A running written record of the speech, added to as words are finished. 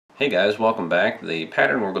Hey guys, welcome back. The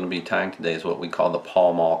pattern we're going to be tying today is what we call the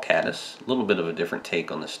Pall Caddis. A little bit of a different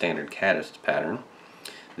take on the standard Caddis pattern.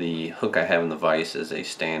 The hook I have in the vise is a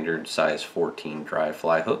standard size 14 dry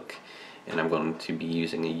fly hook, and I'm going to be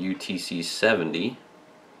using a UTC 70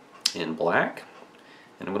 in black.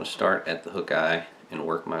 And I'm going to start at the hook eye and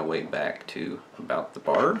work my way back to about the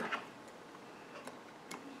barb.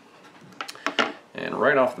 And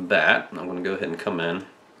right off the bat, I'm going to go ahead and come in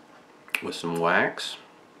with some wax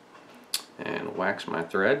and wax my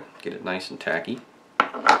thread, get it nice and tacky.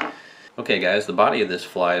 Okay guys, the body of this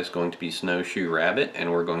fly is going to be snowshoe rabbit,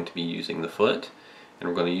 and we're going to be using the foot, and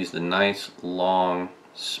we're going to use the nice long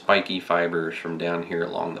spiky fibers from down here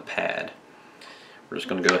along the pad. We're just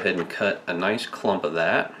going to go ahead and cut a nice clump of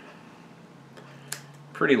that,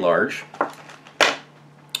 pretty large,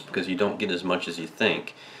 because you don't get as much as you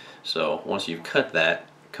think. So once you've cut that,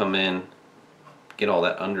 come in, get all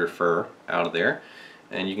that under fur out of there,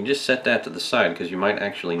 and you can just set that to the side because you might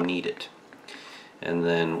actually need it. And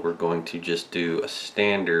then we're going to just do a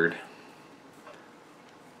standard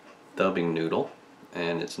dubbing noodle,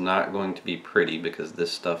 and it's not going to be pretty because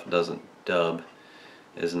this stuff doesn't dub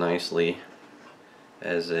as nicely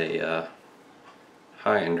as a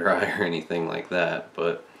high and dry or anything like that,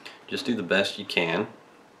 but just do the best you can.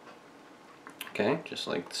 Okay, just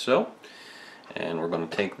like so. And we're going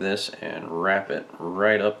to take this and wrap it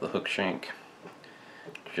right up the hook shank,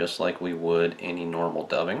 just like we would any normal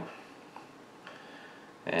dubbing.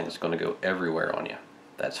 And it's going to go everywhere on you.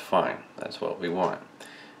 That's fine. That's what we want.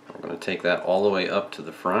 We're going to take that all the way up to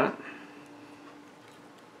the front.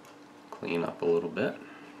 Clean up a little bit.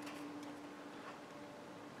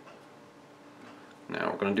 Now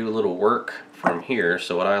we're going to do a little work from here.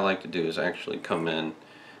 So what I like to do is actually come in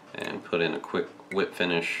and put in a quick whip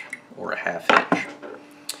finish or a half hitch.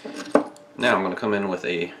 Now I'm going to come in with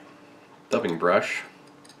a dubbing brush,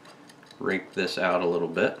 rake this out a little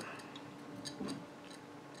bit,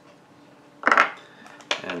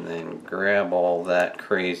 and then grab all that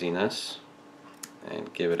craziness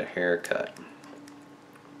and give it a haircut.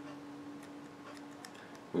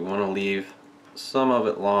 We want to leave some of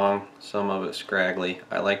it long, some of it scraggly.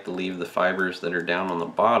 I like to leave the fibers that are down on the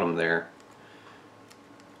bottom there.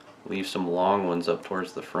 Leave some long ones up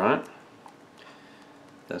towards the front.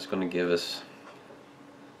 That's going to give us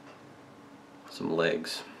some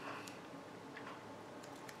legs.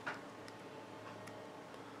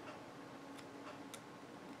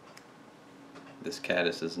 This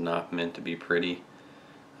caddis is not meant to be pretty.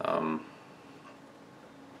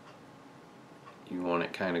 You want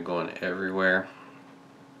it kind of going everywhere,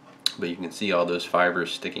 but you can see all those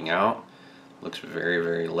fibers sticking out. Looks very,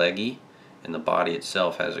 very leggy, and the body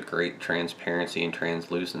itself has a great transparency and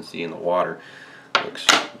translucency in the water. Looks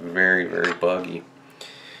very, very buggy.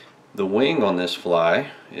 The wing on this fly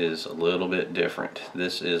is a little bit different.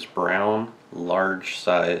 This is brown,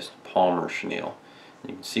 large-sized Palmer chenille.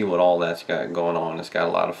 You can see what all that's got going on. It's got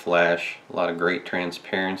a lot of flash, a lot of great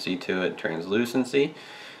transparency to it, translucency.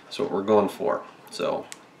 That's what we're going for. So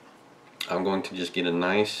I'm going to just get a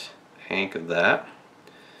nice hank of that,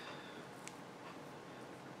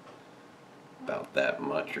 about that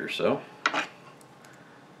much or so,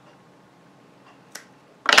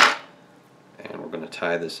 and we're going to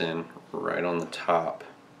tie this in right on the top,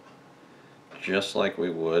 just like we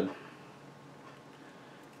would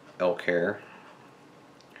elk hair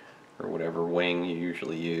or whatever wing you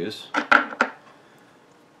usually use.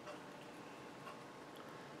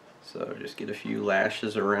 So just get a few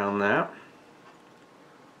lashes around that,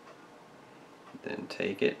 then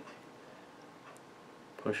take it,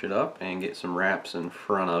 push it up, and get some wraps in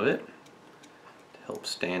front of it to help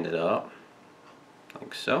stand it up,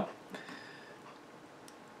 like so.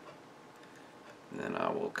 And then I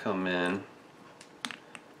will come in,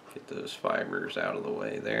 get those fibers out of the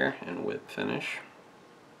way there, and whip finish.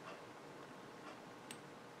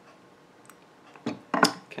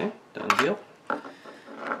 Okay, done deal.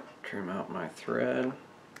 Trim out my thread.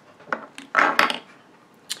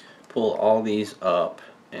 Pull all these up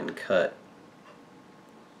and cut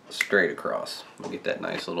straight across. We'll get that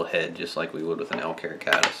nice little head just like we would with an elk hair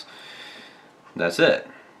caddis. That's it.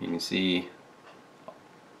 You can see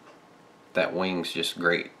that wing's just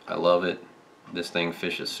great. I love it. This thing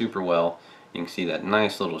fishes super well. You can see that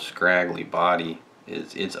nice little scraggly body.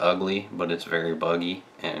 It's ugly, but it's very buggy,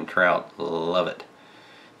 and trout love it.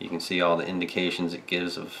 You can see all the indications it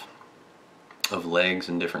gives of legs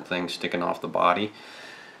and different things sticking off the body.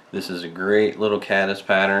 This is a great little caddis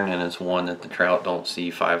pattern, and it's one that the trout don't see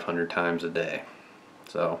 500 times a day.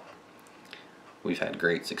 So we've had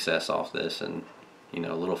great success off this, and you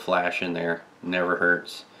know, a little flash in there never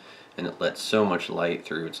hurts. and it lets so much light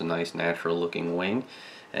through. It's a nice natural looking wing.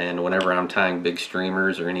 And whenever I'm tying big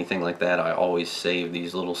streamers or anything like that, I always save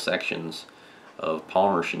these little sections of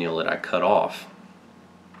Palmer chenille that I cut off,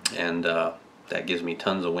 and that gives me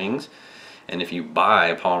tons of wings. And if you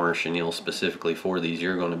buy Palmer chenille specifically for these,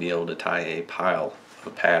 you're going to be able to tie a pile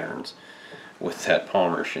of patterns with that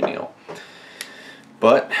Palmer chenille.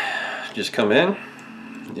 But just come in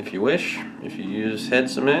if you wish. If you use head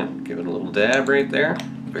cement, give it a little dab right there.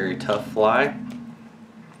 Very tough fly.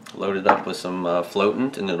 Load it up with some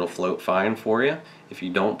floatant and it'll float fine for you. If you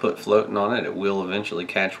don't put floatant on it, it will eventually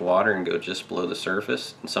catch water and go just below the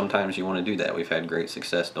surface, and sometimes you want to do that. We've had great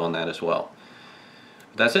success doing that as well.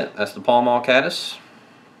 But that's it. That's the Pall Caddis.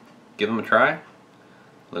 Give them a try.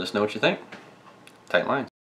 Let us know what you think. Tight lines.